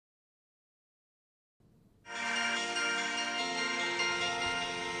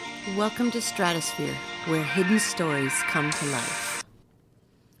Welcome to Stratosphere, where hidden stories come to life.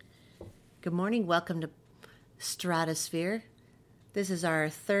 Good morning. Welcome to Stratosphere. This is our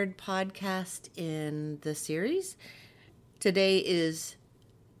third podcast in the series. Today is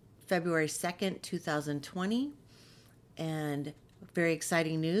February 2nd, 2020, and very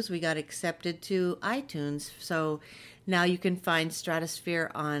exciting news. We got accepted to iTunes, so now you can find Stratosphere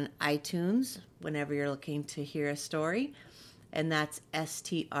on iTunes whenever you're looking to hear a story. And that's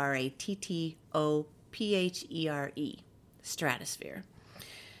STRATTOPHERE, Stratosphere.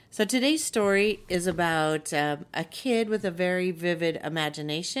 So today's story is about a kid with a very vivid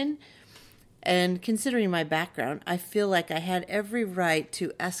imagination. And considering my background, I feel like I had every right to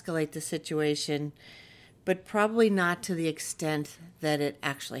escalate the situation, but probably not to the extent that it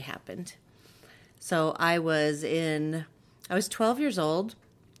actually happened. So I was 12 years old,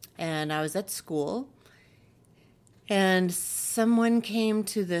 and I was at school. And someone came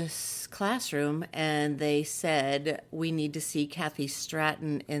to this classroom and they said, we need to see Kathy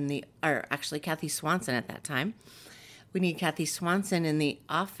Swanson at that time. We need Kathy Swanson in the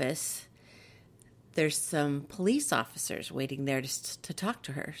office. There's some police officers waiting there to talk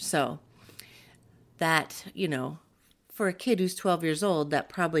to her. So that, for a kid who's 12 years old, that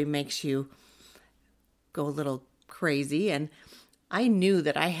probably makes you go a little crazy. And I knew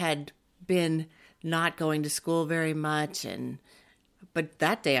that I had been not going to school very much, but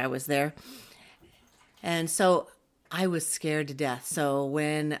that day I was there. And so I was scared to death. So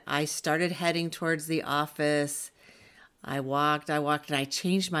when I started heading towards the office, I walked, and I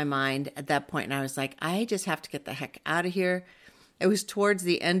changed my mind at that point. And I was like, I just have to get the heck out of here. It was towards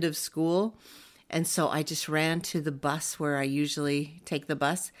the end of school. And so I just ran to the bus where I usually take the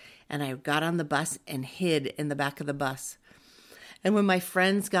bus. And I got on the bus and hid in the back of the bus. And when my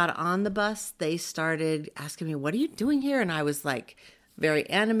friends got on the bus, they started asking me, what are you doing here? And I was like very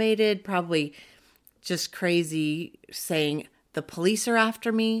animated, probably just crazy, saying, the police are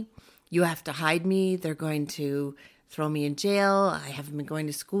after me. You have to hide me. They're going to throw me in jail. I haven't been going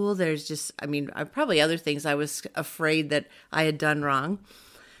to school. Probably other things I was afraid that I had done wrong.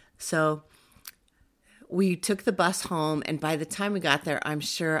 So we took the bus home. And by the time we got there, I'm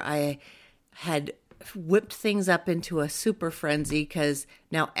sure I had whipped things up into a super frenzy because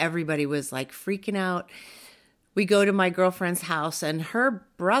now everybody was like freaking out. We go to my girlfriend's house and her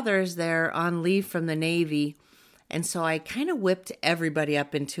brother's there on leave from the Navy. And so I kind of whipped everybody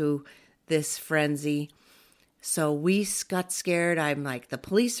up into this frenzy. So we got scared. I'm like, the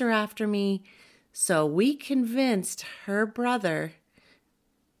police are after me. So we convinced her brother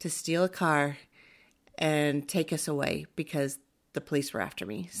to steal a car and take us away because the police were after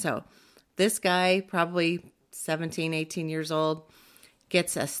me. So this guy, probably 17, 18 years old,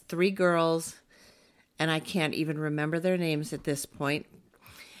 gets us 3 girls, and I can't even remember their names at this point.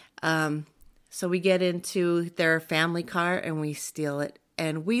 So we get into their family car, and we steal it.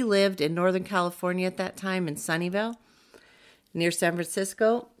 And we lived in Northern California at that time, in Sunnyvale, near San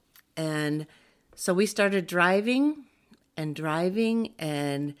Francisco. And so we started driving, and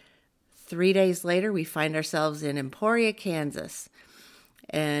 3 days later, we find ourselves in Emporia, Kansas.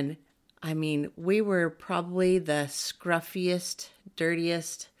 And we were probably the scruffiest,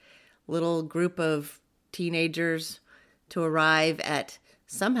 dirtiest little group of teenagers to arrive at.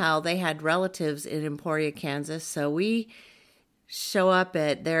 Somehow they had relatives in Emporia, Kansas. So we show up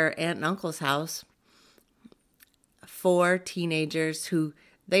at their aunt and uncle's house, 4 teenagers who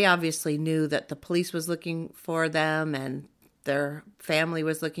they obviously knew that the police was looking for them and their family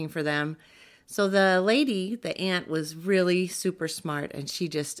was looking for them. So the lady, the aunt, was really super smart, and she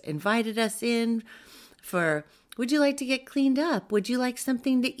just invited us in for, would you like to get cleaned up? Would you like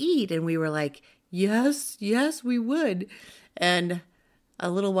something to eat? And we were like, yes, we would. And a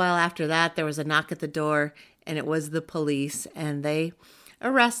little while after that, there was a knock at the door, and it was the police, and they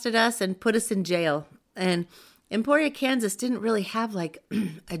arrested us and put us in jail. And Emporia, Kansas didn't really have like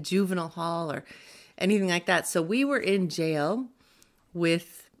a juvenile hall or anything like that. So we were in jail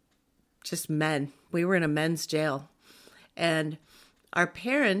with just men. We were in a men's jail. And our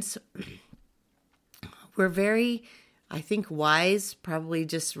parents were very, I think, wise, probably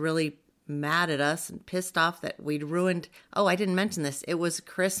just really mad at us and pissed off that we'd ruined. Oh, I didn't mention this. It was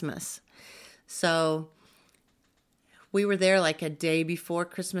Christmas. So we were there like a day before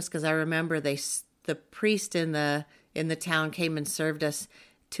Christmas because I remember the priest in the town came and served us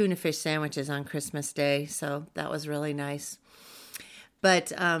tuna fish sandwiches on Christmas Day. So that was really nice.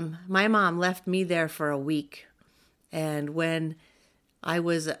 But my mom left me there for a week. And when I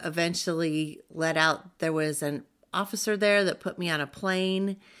was eventually let out, there was an officer there that put me on a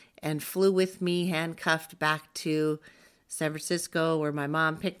plane and flew with me handcuffed back to San Francisco, where my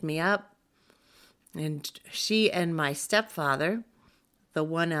mom picked me up. And she and my stepfather, the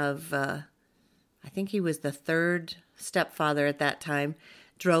one of, I think he was the third stepfather at that time,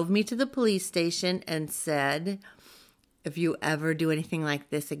 drove me to the police station and said, if you ever do anything like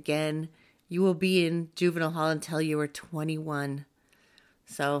this again, you will be in juvenile hall until you are 21.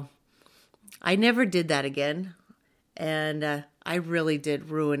 So I never did that again. And I really did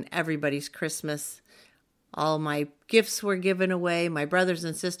ruin everybody's Christmas. All my gifts were given away. My brothers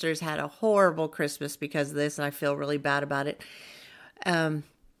and sisters had a horrible Christmas because of this, and I feel really bad about it.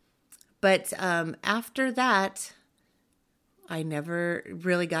 But after that, I never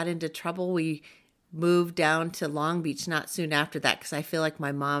really got into trouble. We moved down to Long Beach not soon after that because I feel like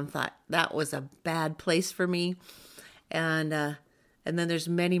my mom thought that was a bad place for me. And then there's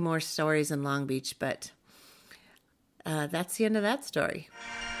many more stories in Long Beach, but that's the end of that story.